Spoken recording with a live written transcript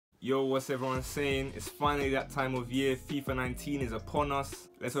Yo, what's everyone saying? It's finally that time of year. FIFA 19 is upon us.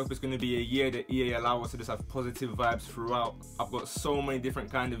 Let's hope it's going to be a year that EA allow us to just have positive vibes throughout. I've got so many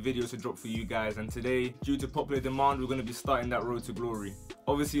different kind of videos to drop for you guys, and today, due to popular demand, we're going to be starting that road to glory.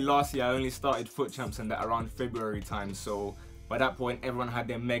 Obviously last year I only started FUT Champs and that around February time, so by that point everyone had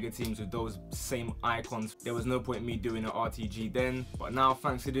their mega teams with those same icons. There was no point in me doing an RTG then, but now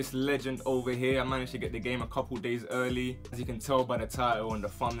thanks to this legend over here, I managed to get the game a couple days early. As you can tell by the title and the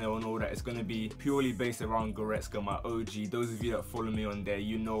thumbnail and all that, it's going to be purely based around Goretzka, my OG. Those of you that follow me on there,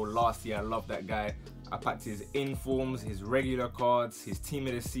 you know last year I loved that guy. I packed his informs, his regular cards, his team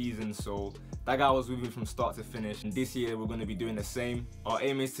of the season, so that guy was with me from start to finish. And this year we're going to be doing the same. Our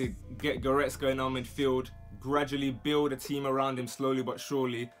aim is to get Goretzka in our midfield, gradually build a team around him slowly but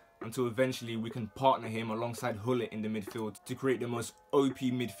surely until eventually we can partner him alongside Gullit in the midfield to create the most OP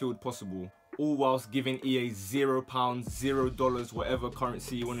midfield possible. All whilst giving EA £0, $0, whatever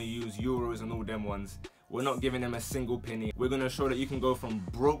currency you want to use, euros and all them ones. We're not giving them a single penny. We're going to show that you can go from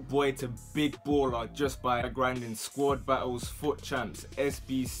broke boy to big baller just by grinding squad battles, FUT Champs,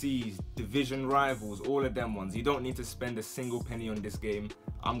 SBCs, division rivals, all of them ones. You don't need to spend a single penny on this game.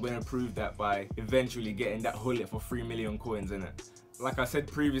 I'm going to prove that by eventually getting that Gullit for 3 million coins in it. Like I said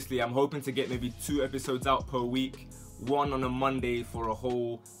previously, I'm hoping to get maybe 2 episodes out per week. One on a Monday for a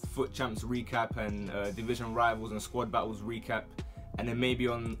whole FUT Champs recap and division rivals and squad battles recap. And then maybe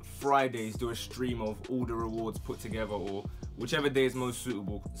on Fridays do a stream of all the rewards put together, or whichever day is most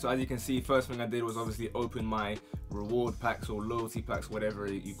suitable. So as you can see, first thing I did was obviously open my reward packs or loyalty packs,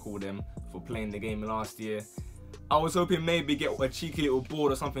 whatever you call them, for playing the game last year. I was hoping maybe get a cheeky little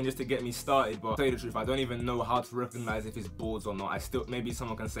board or something just to get me started, but to tell you the truth, I don't even know how to recognize if it's boards or not. Maybe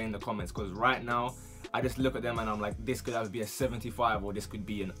someone can say in the comments, because right now I just look at them and I'm like, this could either be a 75 or this could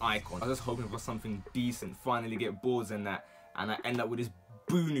be an icon. I was just hoping for something decent, finally get boards and that, and I end up with this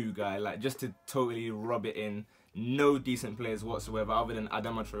Bunu guy, like just to totally rub it in. No decent players whatsoever other than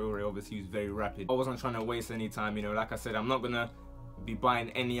Adama Traore, obviously he's very rapid. I wasn't trying to waste any time, you know, like I said, I'm not gonna be buying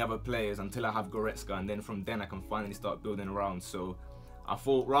any other players until I have Goretzka, and then from then I can finally start building around. So I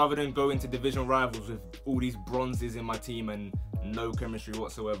thought rather than go into division rivals with all these bronzes in my team and no chemistry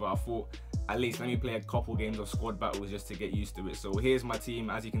whatsoever, I thought at least let me play a couple games of squad battles just to get used to it. So here's my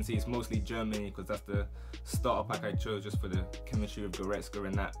team. As you can see, it's mostly Germany because that's the starter pack I chose just for the chemistry of Goretzka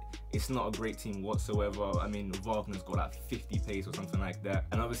and that. It's not a great team whatsoever. I mean, Wagner's got like 50 pace or something like that.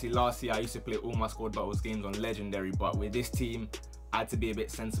 And obviously last year I used to play all my squad battles games on legendary, but with this team I had to be a bit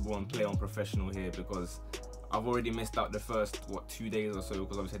sensible and play on professional here because I've already missed out the first, 2 days or so,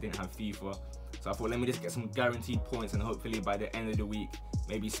 because obviously I didn't have FIFA. So I thought, let me just get some guaranteed points and hopefully by the end of the week,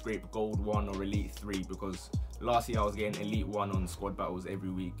 maybe scrape Gold 1 or Elite 3, because last year I was getting Elite 1 on squad battles every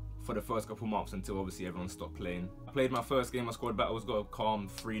week for the first couple months until obviously everyone stopped playing. I played my first game of squad battles, got a calm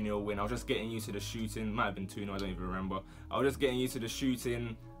 3-0 win. I was just getting used to the shooting, might have been 2-0, I don't even remember. I was just getting used to the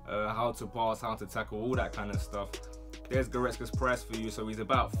shooting, how to pass, how to tackle, all that kind of stuff. There's Goretzka's price for you, so he's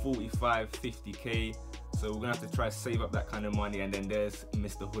about 45, 50k. So we're gonna have to try to save up that kind of money. And then there's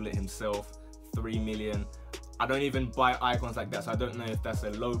Mr. Gullit himself, 3 million. I don't even buy icons like that, so I don't know if that's a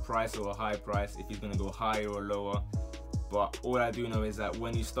low price or a high price, if he's gonna go higher or lower. But all I do know is that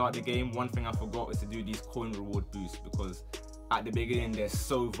when you start the game, one thing I forgot is to do these coin reward boosts, because at the beginning they're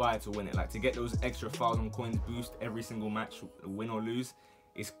so vital in it. Like to get those extra 1,000 coins boost every single match, win or lose,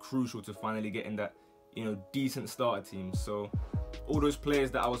 it's crucial to finally get in that, you know, decent starter team. So all those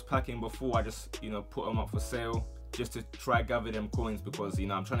players that I was packing before, I just, you know, put them up for sale just to try gather them coins, because, you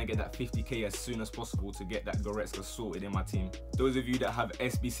know, I'm trying to get that 50k as soon as possible to get that Goretzka sorted in my team. Those of you that have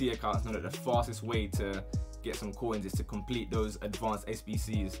SBC accounts know that the fastest way to get some coins is to complete those advanced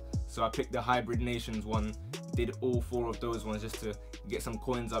SBCs. So I picked the Hybrid Nations one, did all 4 of those ones just to get some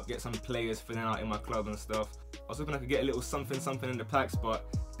coins up, get some players filling out in my club and stuff. I was hoping I could get a little something in the packs,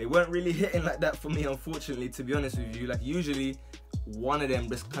 but they weren't really hitting like that for me, unfortunately, to be honest with you. Like usually one of them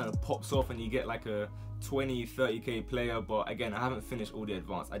just kind of pops off and you get like a 20, 30k player, but again, I haven't finished all the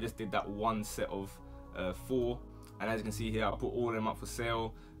advanced. I just did that one set of 4, and as you can see here, I put all of them up for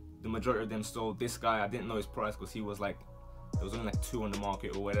sale. The majority of them sold. This guy, I didn't know his price because he was like, there was only like 2 on the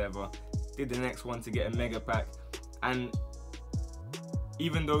market or whatever. Did the next one to get a mega pack, and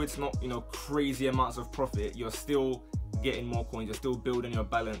even though it's not, you know, crazy amounts of profit, you're still getting more coins, you're still building your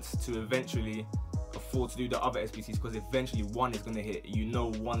balance to eventually afford to do the other SBCs, because eventually one is going to hit. You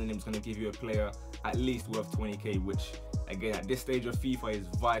know, one of them is going to give you a player at least worth 20k, which again at this stage of FIFA is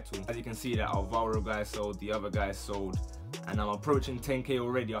vital. As you can see, that Alvaro guy sold, the other guy sold, and I'm approaching 10k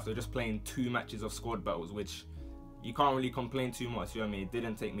already after just playing 2 matches of squad battles, which you can't really complain too much, you know what I mean? It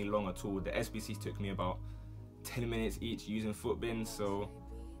didn't take me long at all. The SBCs took me about 10 minutes each using foot bins, so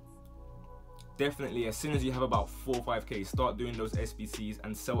definitely, as soon as you have about 4 or 5k, start doing those SBCs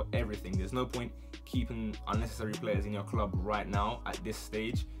and sell everything. There's no point keeping unnecessary players in your club right now at this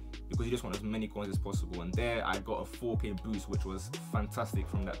stage, because you just want as many coins as possible. And there I got a 4k boost, which was fantastic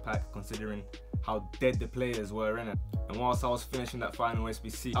from that pack, considering how dead the players were in it. And whilst I was finishing that final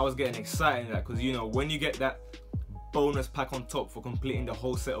SBC, I was getting excited in that, because you know, when you get that bonus pack on top for completing the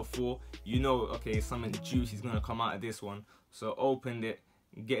whole set of 4, you know, okay, something juicy is gonna come out of this one. So opened it,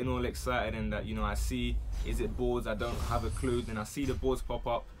 getting all excited, and that, you know, I see, is it boards? I don't have a clue. Then I see the boards pop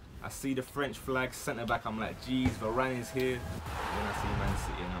up, I see the French flag centre back, I'm like, geez, Varane is here. And then I see Man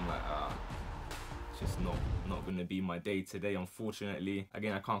City and I'm like, it's just not gonna be my day today, unfortunately.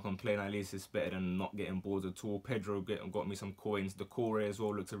 Again, I can't complain, at least it's better than not getting boards at all. Pedro got me some coins. The Core as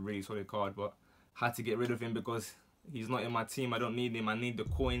well looked a really solid card, but had to get rid of him because he's not in my team. I don't need him, I need the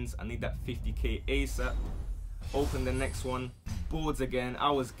coins, I need that 50k ASAP. Open the next one, boards again.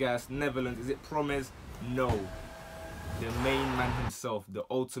 I was gassed. Netherlands, is it Promes? No. The main man himself, the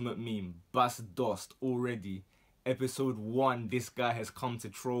ultimate meme, Bas Dost, already. Episode 1, this guy has come to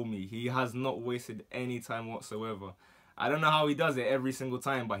troll me. He has not wasted any time whatsoever. I don't know how he does it every single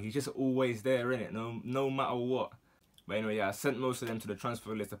time, but he's just always there, innit? No matter what. But anyway, yeah, I sent most of them to the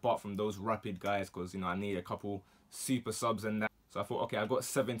transfer list, apart from those rapid guys, because, you know, I need a couple super subs and that. So I thought, okay, I've got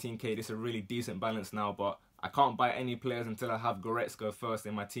 17k. This is a really decent balance now, but I can't buy any players until I have Goretzka first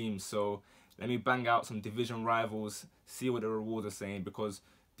in my team. So let me bang out some division rivals, see what the rewards are saying, because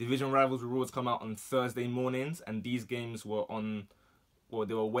division rivals rewards come out on Thursday mornings, and these games were on, well,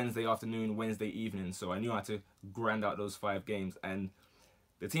 they were Wednesday afternoon, Wednesday evening. So I knew I had to grind out those 5 games. And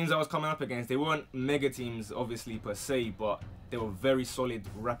the teams I was coming up against, they weren't mega teams, obviously, per se, but they were very solid,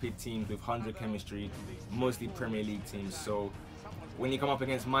 rapid teams with 100 chemistry, mostly Premier League teams. So when you come up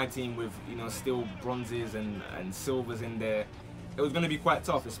against my team with, you know, still bronzes and silvers in there, it was going to be quite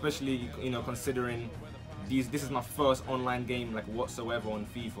tough, especially, you know, considering this is my first online game like whatsoever on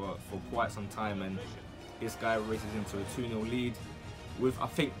FIFA for quite some time, and this guy races into a 2-0 lead with, I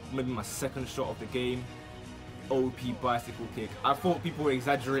think, maybe my second shot of the game. OP bicycle kick. I thought people were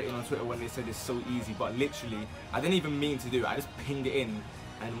exaggerating on Twitter when they said it's so easy, but literally, I didn't even mean to do it. I just pinged it in,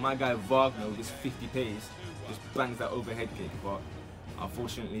 and my guy Wagner with his 50 pace just bangs that overhead kick. But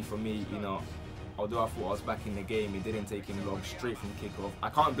unfortunately for me, you know, although I thought I was back in the game, it didn't take him long, straight from kickoff. I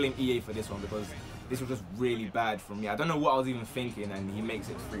can't blame EA for this one, because this was just really bad from me. I don't know what I was even thinking, and he makes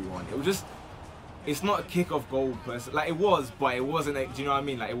it 3-1. It was just, it's not a kickoff goal person. Like, it was, but it wasn't. Do you know what I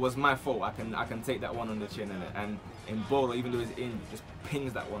mean? Like, it was my fault. I can take that one on the chin, and Embleton, even though it's in, just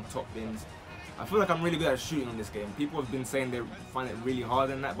pings that one top bins. I feel like I'm really good at shooting on this game. People have been saying they find it really hard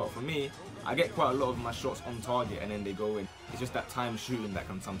in that, but for me, I get quite a lot of my shots on target and then they go in. It's just that time shooting that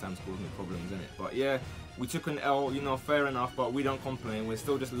can sometimes cause me problems, innit? But yeah, we took an L, you know, fair enough, but we don't complain. We're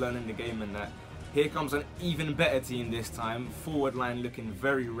still just learning the game and that. Here comes an even better team this time. Forward line looking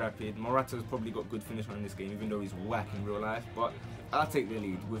very rapid. Morata's probably got good finish on this game, even though he's whack in real life. But I'll take the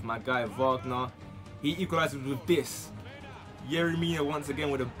lead with my guy Wagner. He equalizes with this. Yeremia once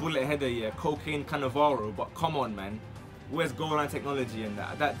again with a bullet header here. Cocaine Cannavaro. But come on, man. Where's goal line technology in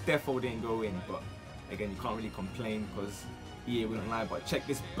that? That defo didn't go in. But again, you can't really complain because EA wouldn't lie. But check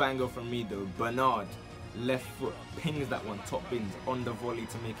this banger from me though. Bernard. Left foot. Pings that one. Top bins on the volley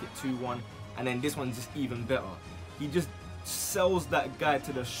to make it 2-1. And then this one's just even better. He just sells that guy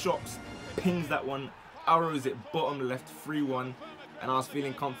to the shops, pings that one, arrows it bottom left, 3-1, and I was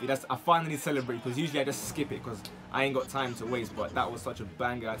feeling comfy. I finally celebrate, because usually I just skip it because I ain't got time to waste, but that was such a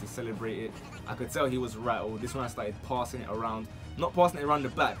banger. I had to celebrate it. I could tell he was rattled. This one I started passing it around, not passing it around the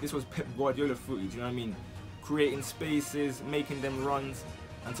back. This was Pep Guardiola footage, you know what I mean? Creating spaces, making them runs,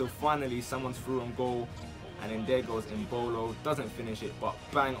 until finally someone's through on goal, and then there goes Embolo. Doesn't finish it, but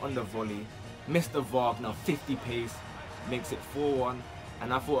bang on the volley. Mr. Wagner, 50 pace, makes it 4-1.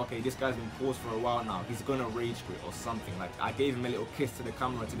 And I thought, okay, this guy's been paused for a while now. He's gonna rage quit or something. Like, I gave him a little kiss to the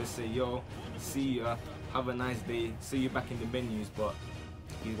camera to just say, yo, see ya, have a nice day, see you back in the menus. But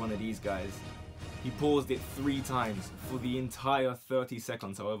he's one of these guys. He paused it 3 times for the entire 30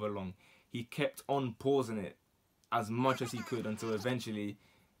 seconds, however long. He kept on pausing it as much as he could until eventually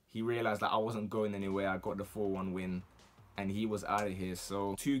he realized that I wasn't going anywhere. I got the 4-1 win. And he was out of here.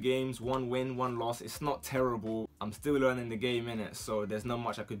 So 2 games, 1 win, 1 loss. It's not terrible. I'm still learning the game, innit? So there's not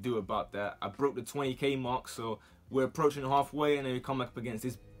much I could do about that. I broke the 20k mark, so we're approaching halfway, and then we come up against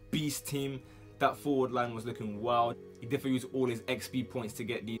this beast team. That forward line was looking wild. He definitely used all his XP points to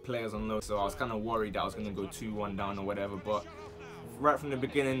get these players on load, so I was kind of worried that I was going to go 2-1 down or whatever. But right from the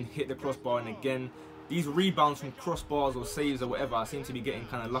beginning, hit the crossbar, and again, these rebounds from crossbars or saves or whatever, I seem to be getting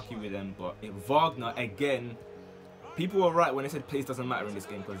kind of lucky with them. But Wagner again. people were right when they said pace doesn't matter in this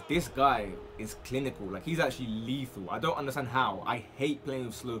game, because this guy is clinical. Like, he's actually lethal. I don't understand how. I hate playing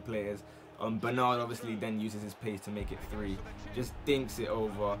with slow players. Bernard obviously then uses his pace to make it 3. Just dinks it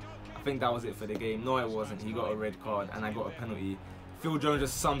over. I think that was it for the game. No, it wasn't. He got a red card and I got a penalty. Phil Jones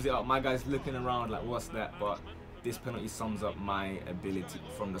just sums it up. My guy's looking around like, what's that? But this penalty sums up my ability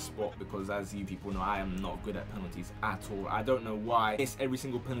from the spot, because as you people know, I am not good at penalties at all. I don't know why. It's every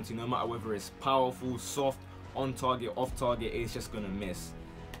single penalty, no matter whether it's powerful, soft, on target, off target, it's just gonna miss.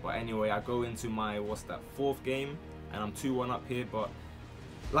 But anyway, I go into my, what's that, 4th game, and I'm 2-1 up here. But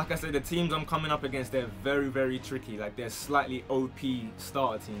like I said, the teams I'm coming up against, they're very, very tricky. Like, they're slightly OP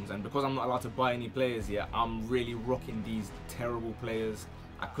starter teams, and because I'm not allowed to buy any players yet, I'm really rocking these terrible players.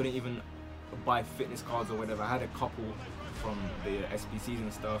 I couldn't even buy fitness cards or whatever. I had a couple from the SPCs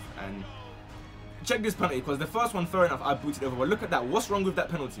and stuff. And check this penalty, because the first one, fair enough, I booted over. But look at that. What's wrong with that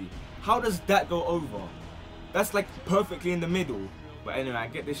penalty? How does that go over? That's like perfectly in the middle. But anyway, I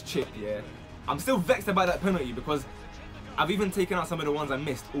get this chip, yeah. I'm still vexed about that penalty, because I've even taken out some of the ones I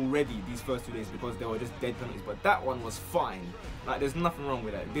missed already these first 2 days, because they were just dead penalties. But that one was fine. Like, there's nothing wrong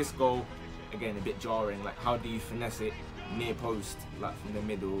with that. This goal, again, a bit jarring. Like, how do you finesse it near post, like from the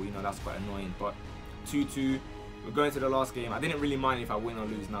middle? You know, that's quite annoying. But 2-2, we're going to the last game. I didn't really mind if I win or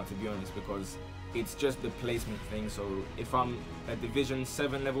lose now, to be honest, because it's just the placement thing. So if I'm a Division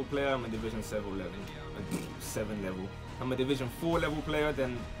 7 level player, I'm a Division 7 level. I'm a Division 4 level player,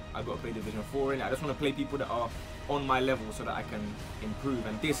 then I've got to play Division 4 in it. I just want to play people that are on my level so that I can improve.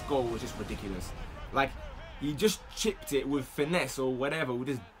 And this goal was just ridiculous. Like, he just chipped it with finesse or whatever with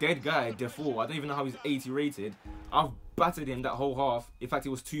this dead guy, Defoe. I don't even know how he's 80 rated. I've battered him that whole half. In fact, it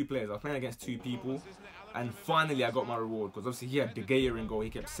was 2 players. I was playing against 2 people. And finally, I got my reward, because obviously he had De Gea in goal. He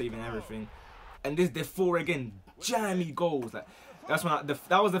kept saving everything. And this Defoe again, jammy goals. Like, that's when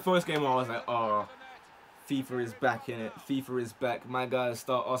that was the first game where I was like, oh, FIFA is back in it. FIFA is back. My guys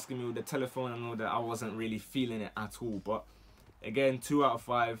start asking me with the telephone and all that. I wasn't really feeling it at all. But again, 2 out of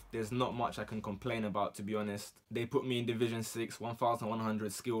 5. There's not much I can complain about, to be honest. They put me in Division 6,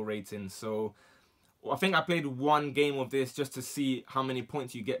 1,100 skill rating. So I think I played 1 game of this just to see how many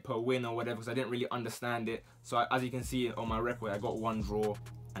points you get per win or whatever, because I didn't really understand it. So as you can see on my record, I got 1 draw.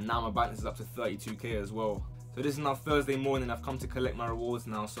 And now my balance is up to 32k as well. So this is now Thursday morning. I've come to collect my rewards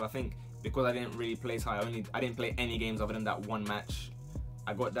now. So I think because I didn't really place high, I didn't play any games other than that 1 match.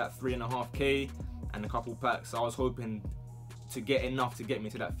 I got that 3.5k and a couple packs. So I was hoping to get enough to get me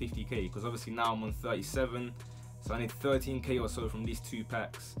to that 50k, because obviously now I'm on 37. So I need 13k or so from these 2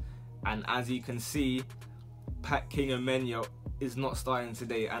 packs. And as you can see, Pack King Emenya is not starting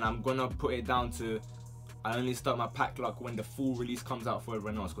today, and I'm gonna put it down to I only start my pack luck when the full release comes out for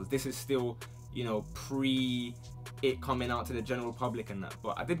everyone else, because this is still, you know, pre it coming out to the general public and that.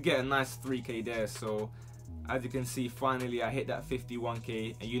 But I did get a nice 3k there. So as you can see, finally I hit that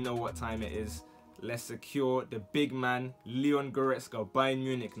 51k, and you know what time it is. Let's secure the big man, Leon Goretzka, Bayern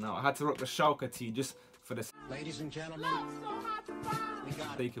Munich. Now I had to rock the Schalke tee just for the ladies and gentlemen,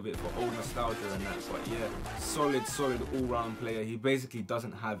 sake of it, for old nostalgia and that. But yeah, solid all-round player. He basically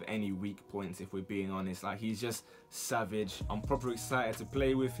doesn't have any weak points, if we're being honest. Like, he's just savage. I'm proper excited to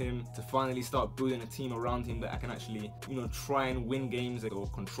play with him, to finally start building a team around him that I can actually, you know, try and win games or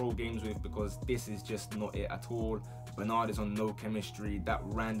control games with, because this is just not it at all. Bernard is on no chemistry, that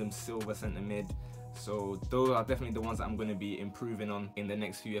random silver centre mid. So those are definitely the ones that I'm going to be improving on in the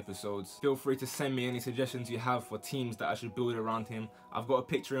next few episodes. Feel free to send me any suggestions you have for teams that I should build around him. I've got a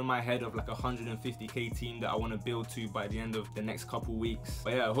picture in my head of like a 150k team that I want to build to by the end of the next couple weeks.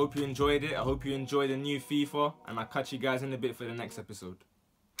 But yeah, I hope you enjoyed it. I hope you enjoyed the new FIFA, and I'll catch you guys in a bit for the next episode.